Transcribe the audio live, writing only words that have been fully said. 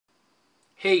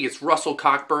Hey, it's Russell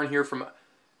Cockburn here from...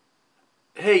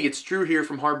 Hey, it's Drew here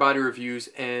from Hard Body Reviews,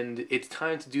 and it's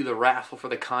time to do the raffle for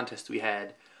the contest we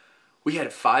had. We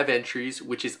had 5 entries,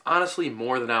 which is honestly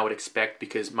more than I would expect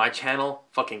because my channel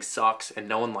fucking sucks and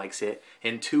no one likes it.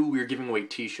 And 2, we were giving away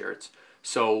t-shirts.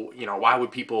 So, you know, why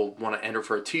would people want to enter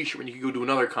for a t-shirt when you could go do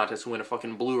another contest and win a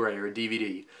fucking Blu-ray or a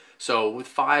DVD? So with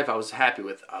 5, I was happy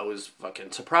with. I was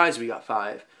fucking surprised we got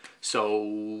 5.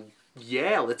 So,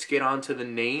 yeah, let's get on to the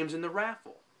names in the raffle.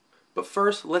 But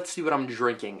first, let's see what I'm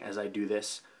drinking as I do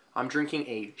this. I'm drinking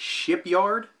a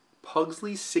Shipyard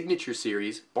Pugsley Signature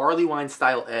Series Barley Wine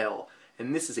Style Ale.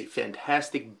 And this is a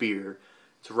fantastic beer.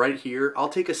 It's right here. I'll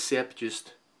take a sip,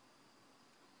 just...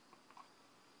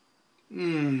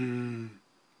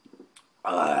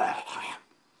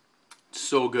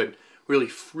 So good. Really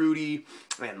fruity,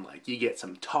 and like you get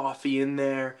some toffee in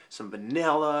there, some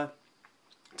vanilla.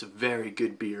 It's a very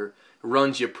good beer. It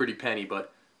runs you a pretty penny,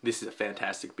 but this is a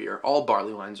fantastic beer. All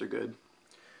barley wines are good.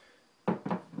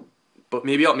 But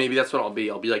maybe that's what I'll be.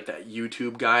 I'll be like that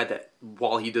YouTube guy that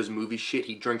while he does movie shit,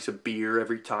 he drinks a beer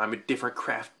every time, a different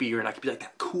craft beer, and I could be like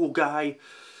that cool guy.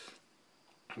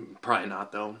 Probably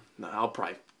not, though. No, I'll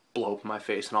probably blow up my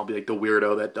face, and I'll be like the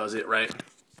weirdo that does it, right?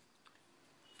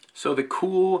 So the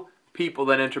cool people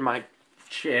that enter my...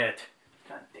 Shit.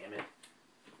 God damn it.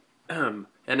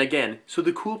 And again, so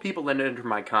the cool people that entered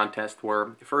my contest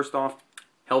were, first off,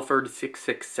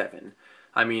 Helford667.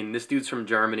 I mean, this dude's from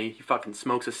Germany. He fucking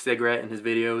smokes a cigarette in his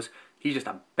videos. He's just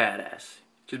a badass.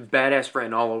 Just badass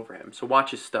written all over him. So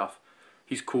watch his stuff.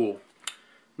 He's cool.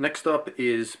 Next up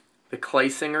is the Clay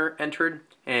Singer entered,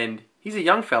 and he's a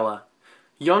young fella.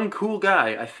 Young, cool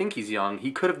guy. I think he's young.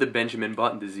 He could have the Benjamin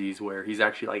Button disease where he's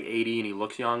actually like 80 and he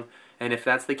looks young. And if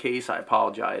that's the case, I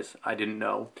apologize. I didn't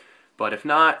know. But if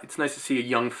not, it's nice to see a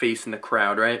young face in the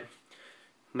crowd, right?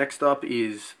 Next up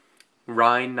is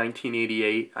Ryan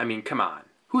 1988. I mean, come on.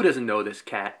 Who doesn't know this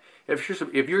cat? If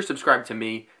you're subscribed to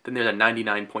me, then there's a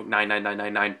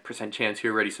 99.99999% chance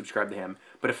you're already subscribed to him.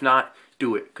 But if not,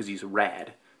 do it, because he's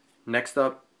rad. Next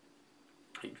up,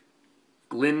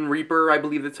 Glenn Reaper, I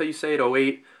believe that's how you say it,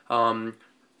 08.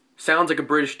 Sounds like a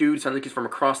British dude. Sounds like he's from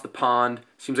across the pond.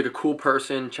 Seems like a cool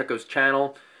person. Check out his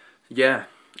channel. Yeah.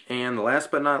 And the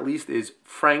last but not least is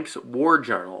Frank's War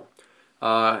Journal.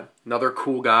 Another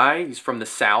cool guy. He's from the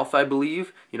South, I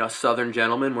believe. You know, a Southern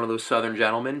gentleman, one of those Southern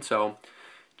gentlemen. So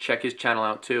check his channel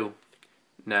out too.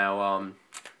 Now,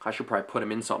 I should probably put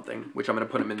him in something, which I'm going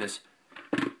to put him in this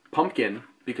pumpkin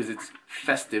because it's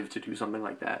festive to do something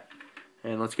like that.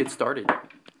 And let's get started.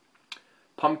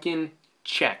 Pumpkin,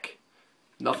 check.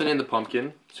 Nothing in the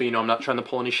pumpkin, so you know I'm not trying to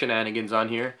pull any shenanigans on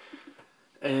here.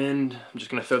 And I'm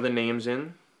just going to throw the names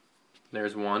in.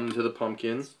 There's 1 into the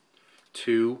pumpkin,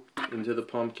 2 into the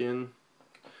pumpkin,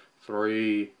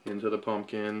 3 into the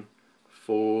pumpkin,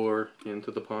 4 into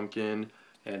the pumpkin,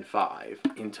 and 5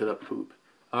 into the poop.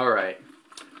 Alright,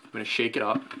 I'm going to shake it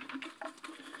up.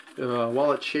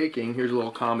 While it's shaking, here's a little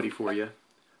comedy for you.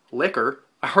 Liquor,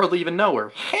 I hardly even know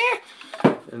her.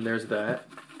 And there's that.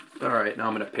 Alright, now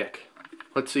I'm going to pick.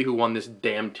 Let's see who won this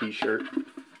damn t-shirt.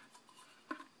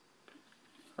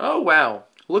 Oh, wow.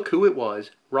 Look who it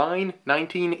was. Ryan,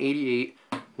 1988,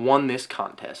 won this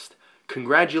contest.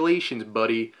 Congratulations,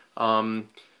 buddy. So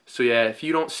yeah, if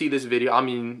you don't see this video, I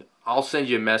mean, I'll send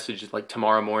you a message like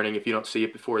tomorrow morning if you don't see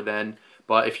it before then.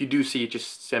 But if you do see it,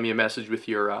 just send me a message with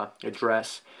your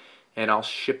address, and I'll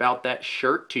ship out that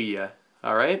shirt to you.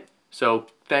 Alright? So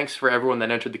thanks for everyone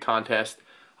that entered the contest.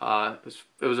 It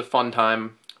was a fun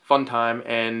time,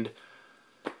 and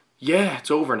yeah,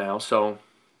 it's over now, so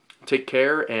take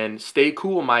care and stay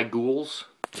cool, my ghouls.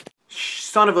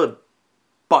 Son of a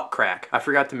butt crack, I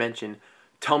forgot to mention,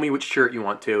 tell me which shirt you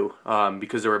want to,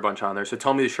 because there were a bunch on there, so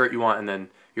tell me the shirt you want and then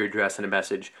your address and a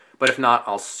message, but if not,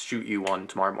 I'll shoot you one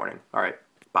tomorrow morning. Alright,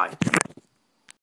 bye.